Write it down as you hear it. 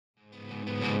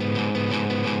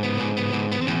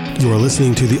You are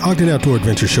listening to the Ogden Outdoor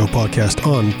Adventure Show podcast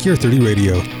on Gear 30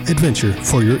 Radio. Adventure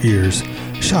for your ears.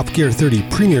 Shop Gear 30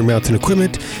 premier mountain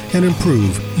equipment and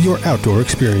improve your outdoor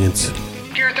experience.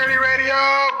 Gear 30 Radio!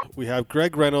 We have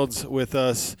Greg Reynolds with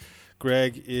us.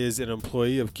 Greg is an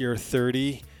employee of Gear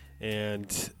 30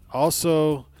 and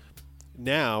also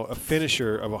now a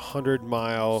finisher of a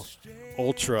 100-mile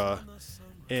ultra.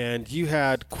 And you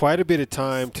had quite a bit of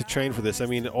time to train for this. I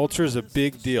mean, ultra is a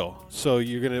big deal. So what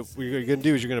you're gonna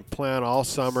do is you're gonna plan all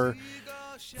summer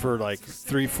for like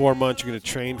 3-4 months. You're gonna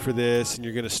train for this, and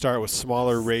you're gonna start with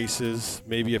smaller races,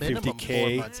 maybe a minimum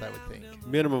 50K. 4 months, I would think.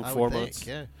 Minimum I 4 would months.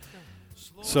 Think,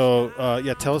 yeah.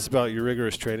 So tell us about your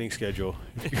rigorous training schedule.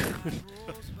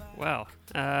 Well,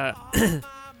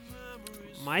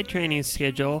 my training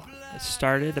schedule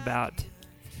started about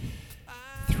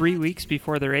 3 weeks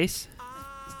before the race.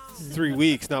 3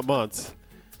 weeks, not months.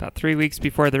 About 3 weeks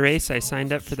before the race, I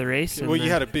signed up for the race. Well, you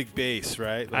had a big base,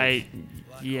 right?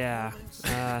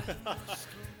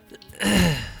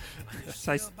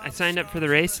 So I signed up for the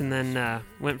race and then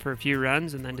went for a few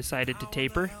runs and then decided to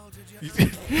taper.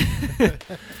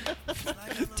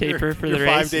 Taper for the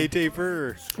race. 5-day taper?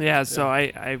 Or? Yeah, so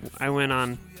I went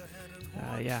on,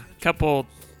 a couple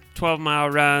 12-mile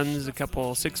runs, a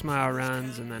couple 6-mile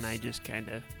runs, and then I just kind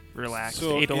of relaxed.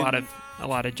 So ate a lot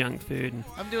of junk food. And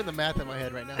I'm doing the math in my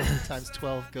head right now. How many times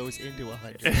 12 goes into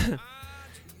 100?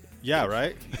 Yeah,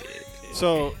 right?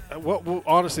 So,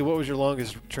 honestly, what was your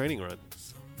longest training run?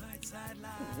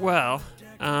 Well,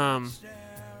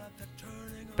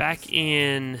 back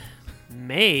in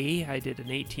May, I did an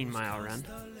 18-mile run.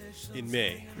 In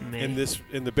May. May. And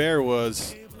the bear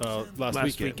was last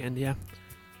weekend, yeah.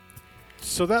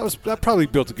 So that probably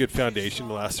built a good foundation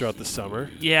to last throughout the summer.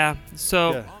 Yeah.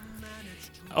 So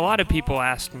a lot of people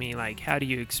ask me, like, how do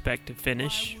you expect to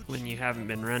finish when you haven't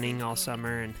been running all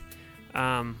summer?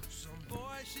 And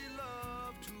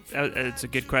it's a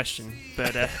good question.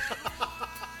 But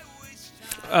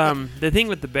the thing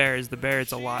with the bear is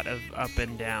it's a lot of up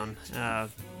and down,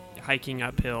 hiking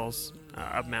up hills,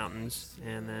 up mountains,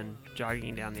 and then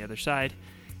jogging down the other side.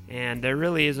 And there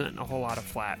really isn't a whole lot of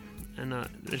flat. And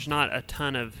there's not a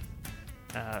ton of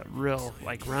real,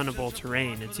 like, runnable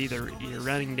terrain. It's either you're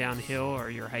running downhill or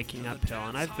you're hiking uphill.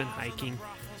 And I've been hiking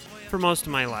for most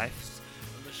of my life.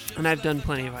 And I've done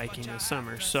plenty of hiking this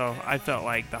summer. So I felt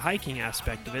like the hiking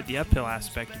aspect of it, the uphill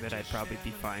aspect of it, I'd probably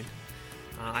be fine.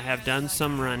 I have done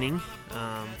some running.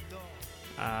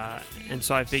 And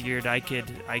so I figured I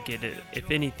could, if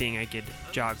anything, I could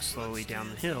jog slowly down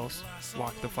the hills,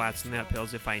 walk the flats and the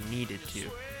uphills if I needed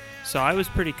to. So I was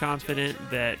pretty confident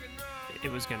that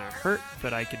it was going to hurt,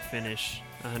 but I could finish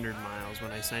 100 miles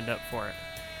when I signed up for it.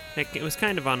 It was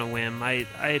kind of on a whim. I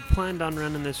had planned on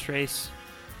running this race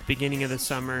at the beginning of the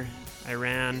summer. I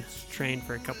trained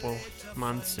for a couple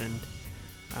months, and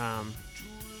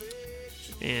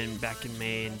back in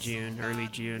May and June, early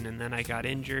June, and then I got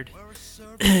injured.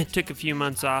 Took a few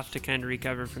months off to kind of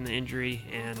recover from the injury,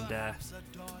 and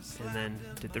then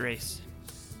did the race.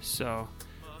 So.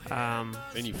 And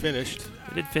you finished.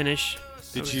 I did finish.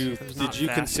 Did you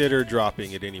consider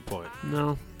dropping at any point?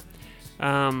 No.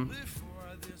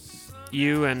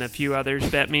 You and a few others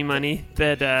bet me money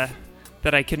that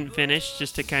I couldn't finish,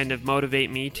 just to kind of motivate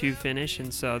me to finish,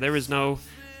 and so there was no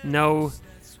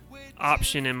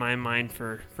option in my mind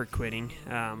for quitting.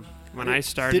 When I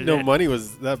started, didn't know money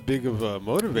was that big of a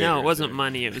motivator. No, it wasn't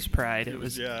money. It was pride. It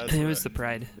was the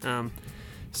pride.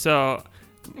 So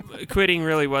quitting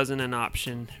really wasn't an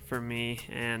option for me,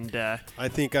 and I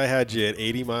think I had you at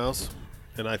 80 miles,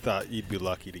 and I thought you'd be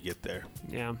lucky to get there.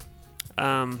 Yeah.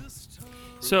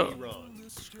 So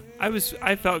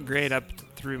I felt great up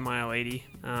through mile 80.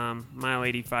 Mile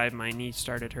 85, my knee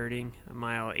started hurting.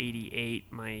 Mile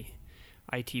 88, my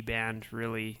IT band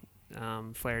really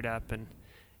flared up,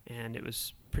 and it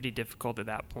was pretty difficult at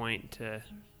that point.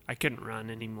 I couldn't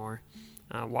run anymore.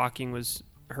 Walking was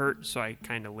hurt, so I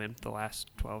kind of limped the last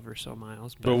 12 or so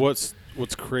miles. But what's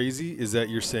crazy is that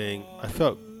you're saying I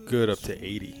felt good up to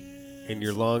 80, and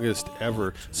your longest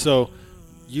ever. So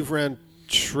you've ran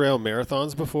trail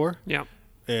marathons before? Yeah.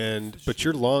 But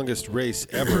your longest race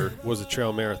ever was a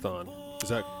trail marathon. Is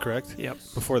that correct? Yep.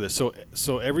 Before this.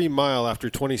 So every mile after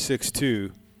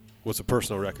 26.2 was a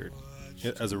personal record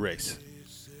as a race.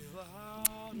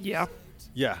 Yeah.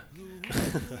 Yeah.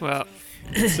 Well,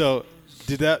 so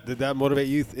did that motivate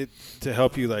you to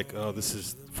help you, like, oh, this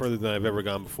is further than I've ever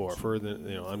gone before, further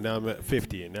than, I'm at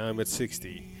 50 and now I'm at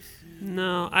 60?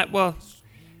 No, I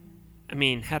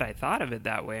mean, had I thought of it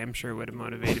that way, I'm sure it would have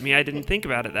motivated me. I didn't think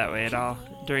about it that way at all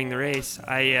during the race.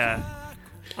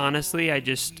 Honestly,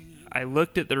 I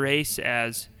looked at the race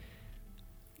as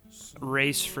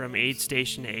race from aid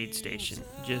station to aid station.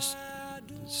 Just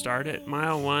start at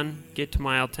mile 1, get to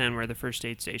mile 10 where the first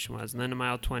aid station was, and then to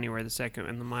mile 20 where the second,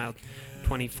 and then mile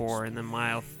 24, and then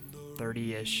mile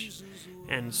 30-ish,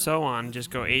 and so on. Just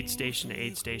go aid station to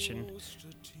aid station,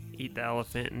 eat the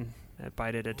elephant and a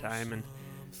bite at a time. And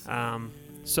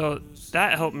so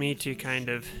that helped me to kind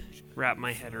of wrap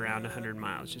my head around 100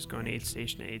 miles, just going aid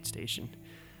station to aid station.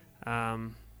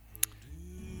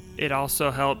 It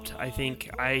also helped, I think,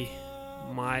 my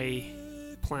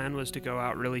plan was to go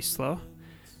out really slow.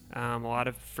 A lot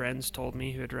of friends told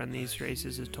me who had run these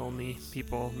races has told me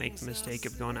people make the mistake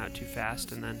of going out too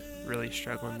fast and then really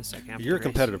struggling the second half of the race. You're a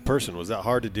competitive person. Was that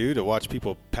hard to do, to watch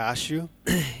people pass you?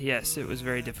 Yes, it was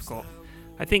very difficult.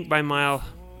 I think by mile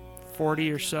 40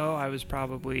 or so, I was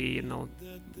probably I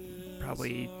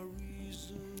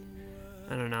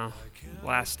don't know,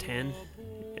 last 10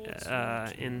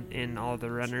 in all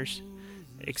the runners,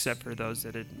 except for those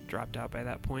that had dropped out by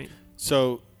that point.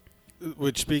 So,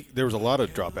 there was a lot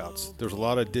of dropouts. There was a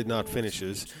lot of did not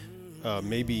finishes.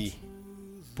 Maybe,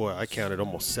 I counted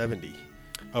almost 70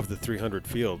 of the 300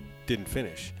 field didn't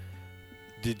finish.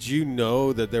 Did you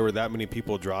know that there were that many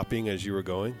people dropping as you were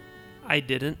going? I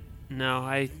didn't. No,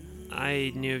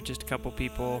 I knew of just a couple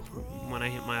people when I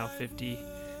hit mile 50.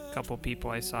 A couple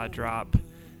people I saw drop.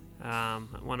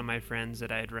 One of my friends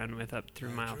that I had run with up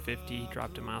through mile 50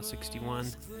 dropped to mile 61.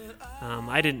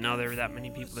 I didn't know there were that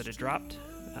many people that had dropped.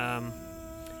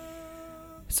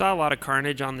 Saw a lot of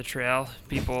carnage on the trail.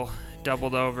 People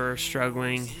doubled over,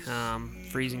 struggling,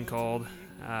 freezing cold.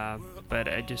 But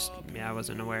I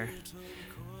wasn't aware.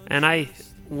 And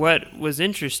what was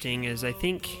interesting is I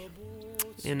think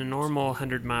in a normal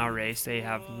 100-mile race, they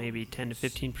have maybe 10 to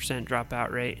 15%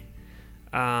 dropout rate.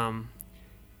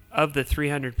 Of the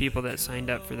 300 people that signed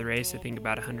up for the race, I think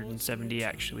about 170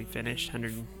 actually finished,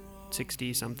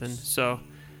 160 something. So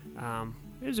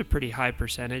it was a pretty high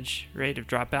percentage rate of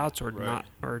dropouts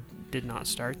or did not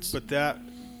start. But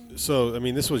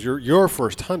this was your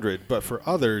first 100, but for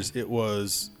others it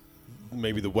was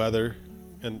maybe the weather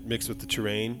and mixed with the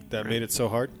terrain that made it so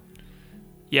hard.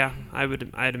 Yeah,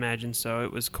 I'd imagine so.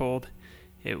 It was cold.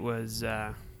 It was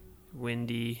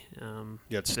windy.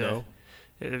 You had snow?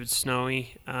 It was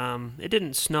snowy. It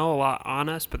didn't snow a lot on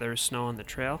us, but there was snow on the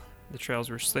trail. The trails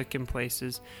were slick in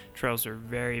places. Trails are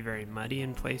very, very muddy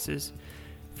in places.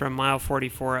 From mile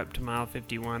 44 up to mile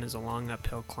 51 is a long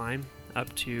uphill climb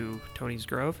up to Tony's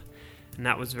Grove, and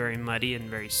that was very muddy and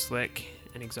very slick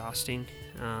and exhausting.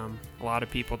 A lot of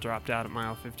people dropped out at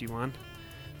mile 51.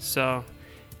 So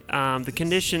the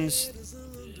conditions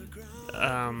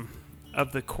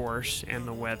of the course and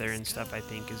the weather and stuff, I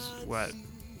think, is what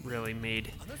really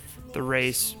made the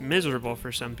race miserable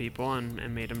for some people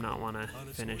and made them not want to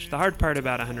finish. The hard part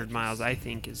about 100 miles, I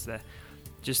think, is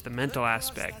just the mental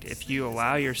aspect. If you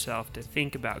allow yourself to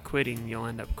think about quitting, you'll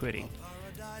end up quitting.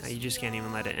 You just can't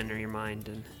even let it enter your mind,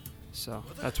 and so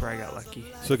that's where I got lucky.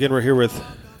 So again, we're here with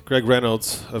Greg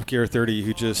Reynolds of Gear 30,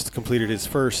 who just completed his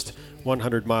first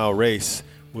 100-mile race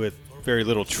with very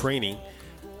little training.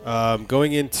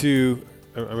 Going into,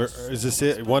 is this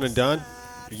it? One and done?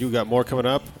 You got more coming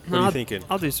up? What are you thinking?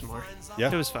 I'll do some more.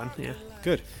 Yeah? It was fun, yeah.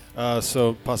 Good.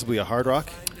 So possibly a hard rock?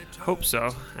 Hope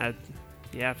so.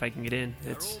 If I can get in.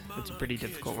 It's a pretty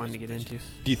difficult one to get into.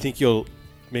 Do you think you'll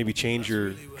maybe change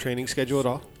your training schedule at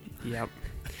all? Yep.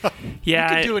 Yeah.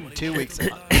 You can do it in 2 weeks.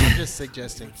 I'm just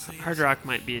suggesting. Hard rock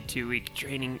might be a 2-week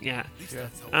training. Yeah.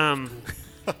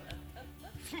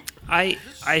 I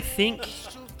think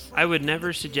I would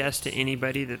never suggest to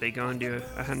anybody that they go and do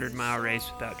a 100-mile race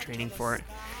without training for it.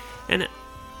 And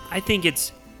I think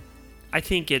it's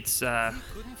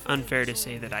unfair to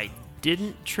say that I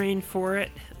didn't train for it.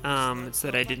 It's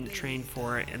that I didn't train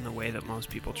for it in the way that most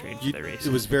people train for their races.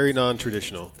 It was very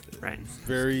non-traditional. Right.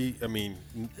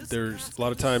 There's a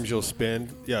lot of times you'll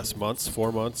spend,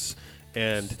 4 months,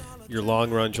 and your long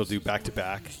runs you'll do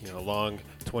back-to-back, long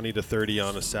 20 to 30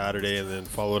 on a Saturday and then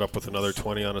follow it up with another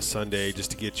 20 on a Sunday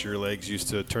just to get your legs used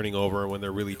to turning over when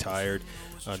they're really tired.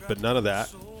 But none of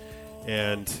that.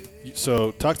 And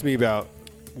so talk to me about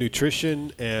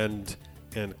nutrition and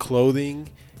clothing.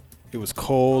 It was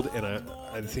cold, and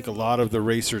I think a lot of the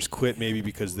racers quit maybe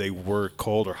because they were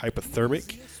cold or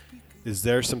hypothermic. Is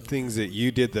there some things that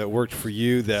you did that worked for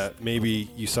you that maybe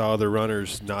you saw other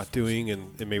runners not doing,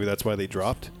 and maybe that's why they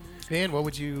dropped? Dan, what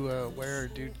would you wear or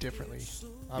do differently,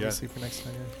 obviously, for next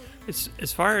time?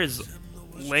 As far as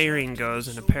layering goes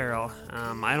in apparel,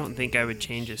 I don't think I would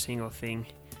change a single thing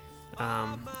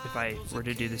if I were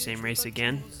to do the same race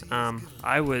again.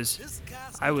 I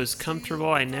was comfortable.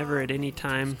 I never at any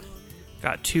time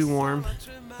got too warm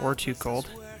or too cold.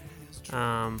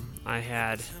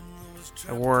 I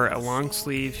wore a long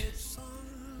sleeve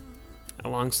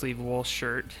wool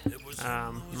shirt,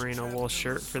 merino wool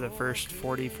shirt for the first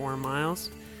 44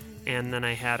 miles, and then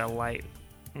I had a light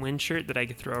wind shirt that I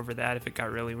could throw over that if it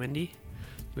got really windy,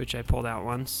 which I pulled out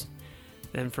once.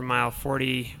 Then from mile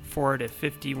 44 to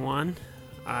 51,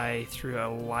 I threw a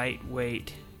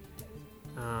lightweight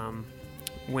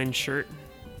wind shirt.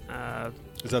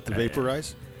 Is that the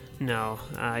Vaporize? No,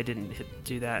 I didn't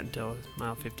do that until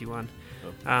mile 51.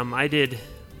 Oh.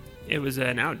 It was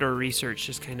an outdoor research,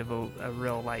 just kind of a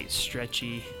real light,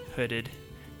 stretchy, hooded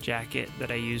jacket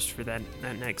that I used for that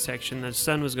next section. The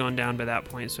sun was going down by that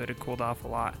point, so it had cooled off a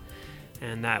lot,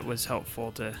 and that was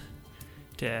helpful to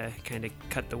kind of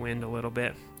cut the wind a little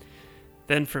bit.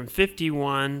 Then from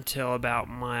 51 till about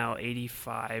mile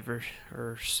 85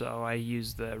 or so, I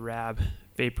used the Rab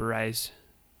Vaporize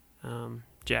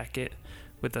jacket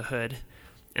with a hood,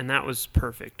 and that was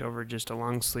perfect over just a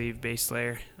long sleeve base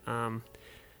layer.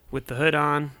 With the hood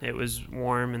on, it was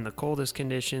warm in the coldest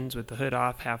conditions. With the hood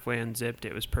off, halfway unzipped,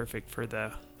 it was perfect for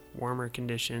the warmer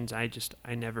conditions. I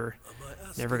never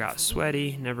got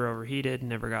sweaty, never overheated,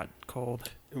 never got cold.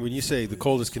 When you say the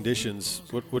coldest conditions,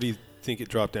 what do you think it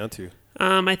dropped down to?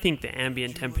 I think the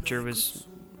ambient temperature was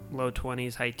low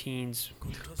 20s, high teens,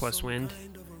 plus wind.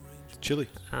 It's chilly.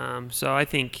 So I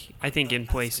think in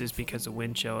places, because of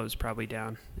wind chill, it was probably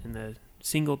down in the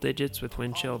single digits with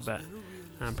wind chill, but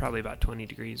probably about 20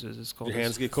 degrees was as cold. Your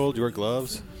hands get cold? You wear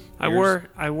gloves? I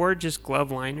wore just glove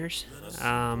liners,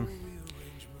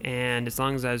 and as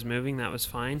long as I was moving, that was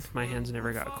fine. My hands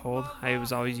never got cold. I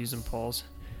was always using poles.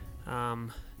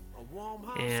 And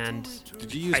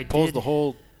did you use poles the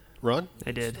whole run?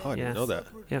 I did. Oh, I didn't know that.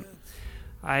 Yep.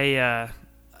 I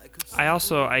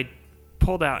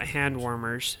pulled out hand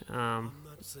warmers.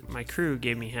 My crew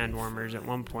gave me hand warmers at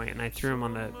one point, and I threw them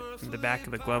on the back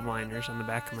of the glove liners on the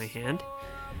back of my hand,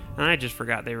 and I just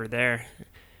forgot they were there.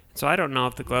 So I don't know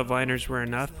if the glove liners were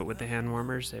enough, but with the hand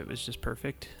warmers, it was just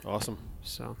perfect. Awesome.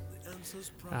 So,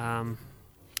 and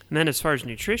then as far as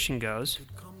nutrition goes,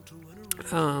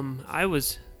 I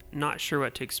was not sure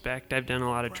what to expect. I've done a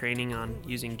lot of training on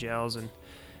using gels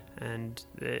and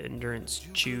the endurance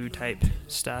chew type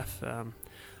stuff.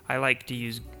 I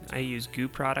use goo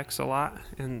products a lot,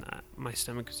 and my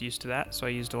stomach was used to that, so I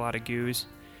used a lot of goos,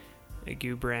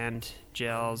 goo brand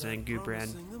gels and goo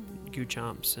brand goo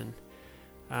chomps, and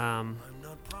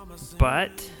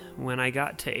but when I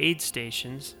got to aid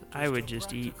stations, I would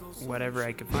just eat whatever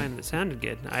I could find that sounded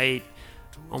good. I ate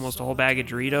almost a whole bag of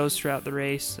Doritos throughout the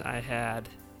race. I had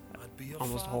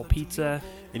almost a whole pizza.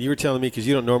 And you were telling me, because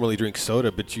you don't normally drink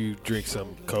soda, but you drink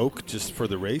some Coke just for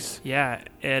the race? Yeah,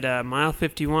 at mile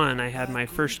 51, I had my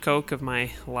first Coke of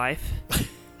my life,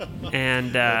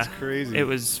 and that's crazy. It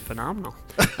was phenomenal.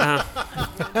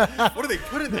 What do they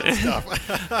put in that stuff?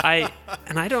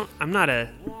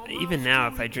 Even now,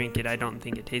 if I drink it, I don't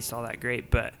think it tastes all that great,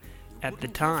 but at the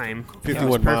time,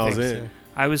 51 miles in.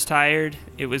 I was tired,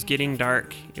 it was getting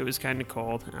dark, it was kind of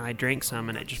cold, and I drank some,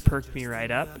 and it just perked me right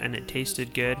up, and it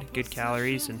tasted good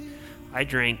calories, and I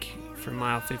drank from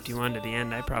mile 51 to the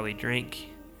end. I probably drank,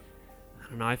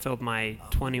 I filled my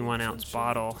 21-ounce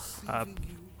bottle up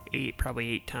probably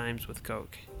 8 times with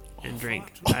Coke and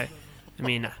drank.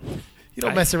 You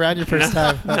don't mess around your first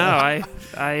time. No,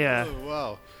 oh,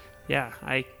 wow. Yeah,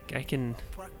 I can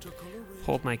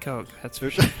hold my Coke, that's for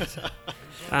sure.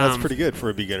 That's pretty good for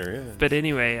a beginner, yeah. But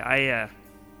anyway,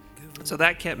 so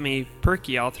that kept me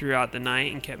perky all throughout the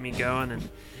night and kept me going.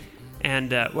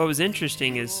 And what was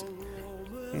interesting is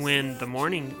when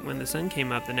the sun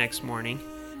came up the next morning,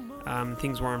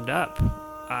 things warmed up.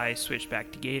 I switched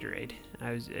back to Gatorade.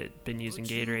 I'd been using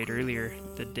Gatorade earlier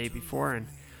the day before, and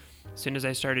as soon as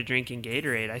I started drinking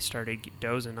Gatorade, I started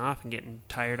dozing off and getting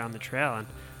tired on the trail. And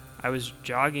I was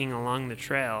jogging along the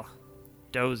trail,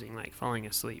 dozing, like falling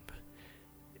asleep.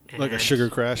 Like a sugar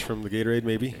crash from the Gatorade,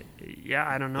 maybe? Yeah,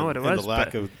 I don't know what it was. And the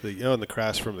lack of and the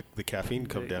crash from the caffeine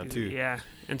come down too. Yeah,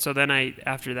 and so then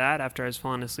after I was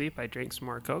falling asleep, I drank some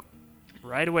more Coke,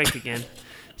 right awake again.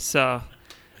 So,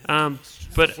 but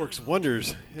it works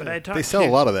wonders. Yeah. But they sell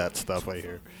a lot of that stuff, I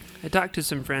hear. I talked to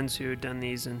some friends who had done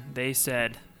these, and they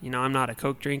said, I'm not a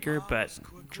Coke drinker, but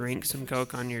drink some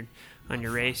Coke on your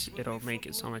race, it'll make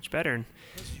it so much better. And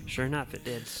sure enough, it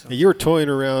did. So. You were toying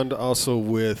around also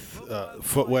with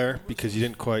footwear because you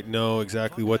didn't quite know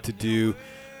exactly what to do.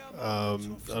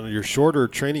 On your shorter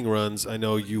training runs, I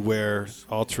know you wear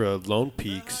Ultra Lone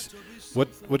Peaks.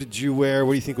 What did you wear?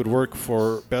 What do you think would work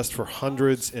best for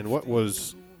hundreds? And what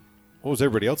was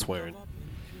everybody else wearing?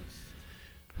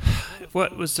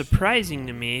 What was surprising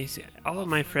to me is all of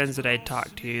my friends that I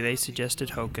talked to, they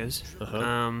suggested Hoka's.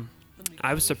 Uh-huh.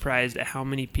 I was surprised at how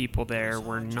many people there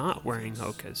were not wearing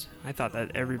Hokas. I thought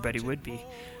that everybody would be.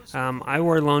 I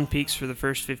wore Lone Peaks for the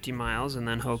first 50 miles and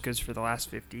then Hokas for the last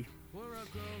 50.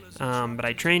 But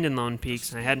I trained in Lone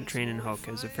Peaks and I hadn't trained in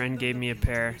Hokas. A friend gave me a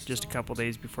pair just a couple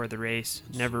days before the race,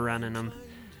 never running them.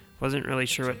 Wasn't really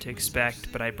sure what to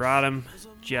expect, but I brought them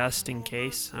just in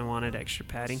case I wanted extra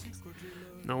padding.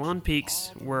 The Lone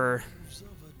Peaks were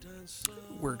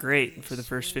great for the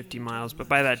first 50 miles, but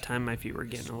by that time my feet were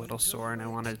getting a little sore and I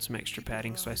wanted some extra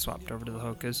padding, so I swapped over to the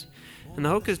Hokas. And the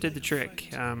Hokas did the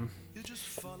trick.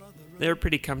 They were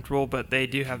pretty comfortable, but they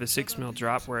do have a 6 mil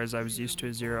drop, whereas I was used to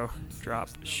a 0 drop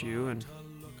shoe,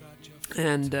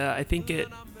 and I think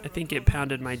it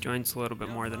pounded my joints a little bit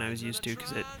more than I was used to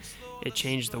because it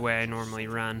changed the way I normally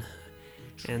run,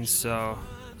 and so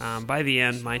by the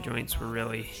end my joints were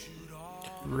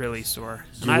really sore,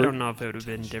 and I don't know if it would have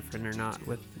been different or not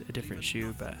with a different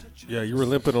shoe, but yeah, you were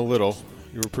limping a little.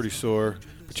 You were pretty sore,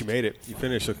 but you made it. You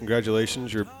finished, so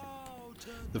congratulations. You're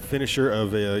the finisher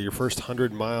of your first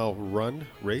 100-mile run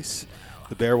race,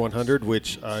 the Bear 100,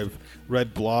 which I've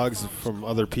read blogs from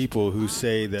other people who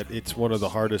say that it's one of the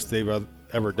hardest they've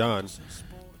ever done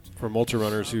from ultra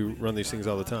runners who run these things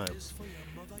all the time.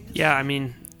 Yeah, I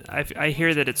mean, I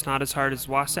hear that it's not as hard as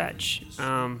Wasatch,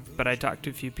 but I talked to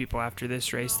a few people after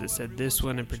this race that said this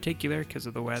one in particular, because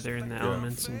of the weather and the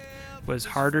elements, and was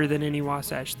harder than any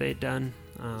Wasatch they'd done.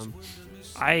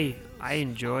 I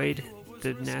enjoyed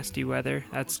the nasty weather.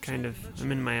 That's kind of,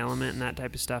 I'm in my element and that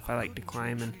type of stuff. I like to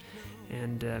climb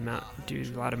and do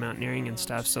a lot of mountaineering and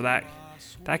stuff, so that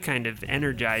kind of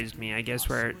energized me, I guess.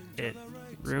 Where it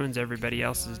ruins everybody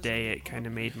else's day, it kind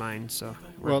of made mine. So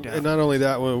and not only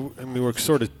that, I mean, we're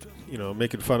sort of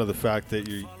making fun of the fact that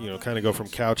you kind of go from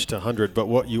couch to 100, but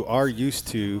what you are used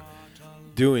to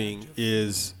doing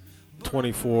is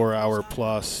 24-hour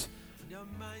plus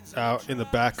out in the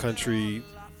backcountry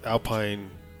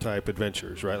alpine type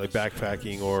adventures, right? Like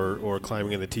backpacking or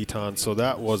climbing in the Tetons. So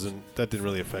that didn't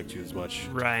really affect you as much.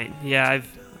 Right. Yeah,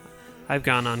 I've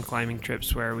gone on climbing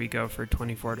trips where we go for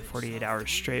 24 to 48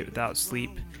 hours straight without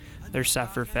sleep. They're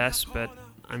sufferfest, but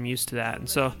I'm used to that. And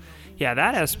so, yeah,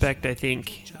 that aspect, I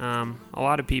think a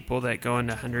lot of people that go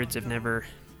into hundreds have never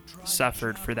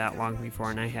suffered for that long before,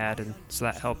 and I had, and so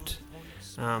that helped.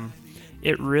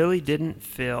 It really didn't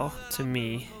feel to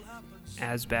me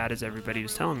as bad as everybody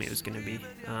was telling me it was going to be.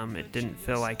 It didn't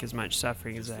feel like as much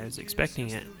suffering as I was expecting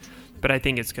it, but I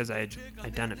think it's because I'd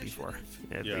done it before.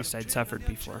 At least I'd suffered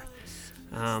before.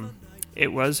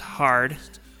 It was hard.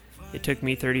 It took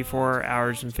me 34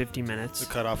 hours and 50 minutes.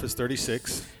 The cutoff is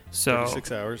 36. So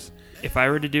 36 hours. If I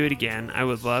were to do it again, I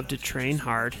would love to train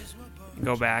hard,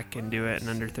 go back and do it in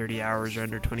under 30 hours or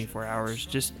under 24 hours.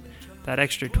 Just that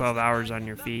extra 12 hours on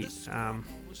your feet.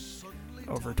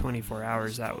 Over 24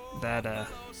 hours, that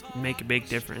make a big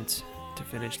difference to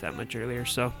finish that much earlier.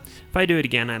 So if I do it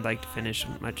again, I'd like to finish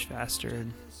much faster.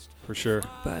 For sure.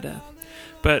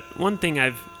 But one thing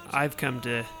I've come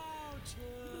to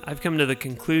the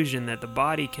conclusion that the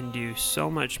body can do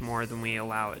so much more than we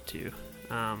allow it to.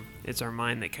 It's our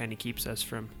mind that kind of keeps us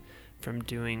from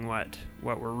doing what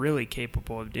we're really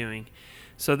capable of doing.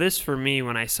 So this, for me,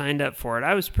 when I signed up for it,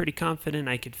 I was pretty confident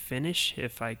I could finish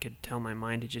if I could tell my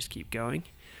mind to just keep going.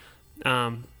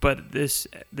 But this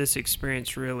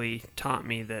experience really taught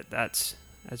me that that's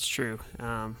true.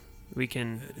 We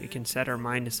can set our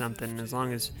mind to something, and as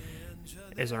long as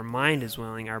our mind is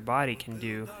willing, our body can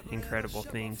do incredible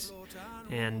things.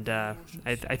 And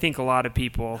I think a lot of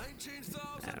people,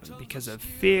 because of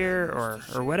fear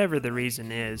or whatever the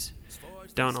reason is,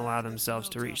 don't allow themselves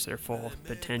to reach their full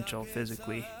potential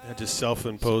physically. Yeah, just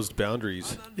self-imposed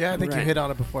boundaries. Yeah, I think you hit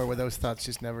on it before, where those thoughts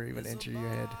just never even enter your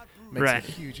head. Makes a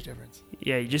huge difference.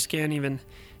 Yeah, you just can't even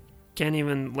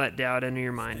let doubt enter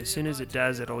your mind. As soon as it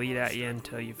does, it'll eat at you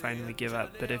until you finally give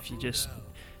up. But if you just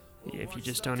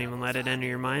don't even let it enter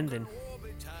your mind, then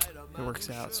it works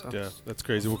out. So yeah, that's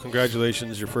crazy. Well,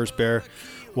 congratulations, your first Bear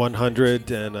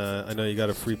 100, and I know you got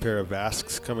a free pair of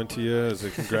Vasks coming to you as a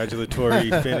congratulatory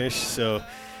finish. So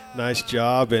nice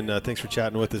job, and thanks for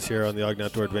chatting with us here on the Ogden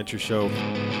Outdoor Adventure Show.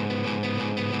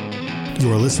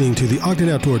 You are listening to the Ogden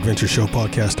Outdoor Adventure Show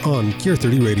podcast on Gear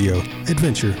 30 Radio.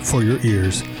 Adventure for your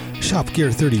ears. Shop Gear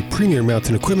 30 premier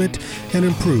mountain equipment and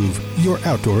improve your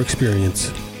outdoor experience.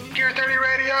 Gear 30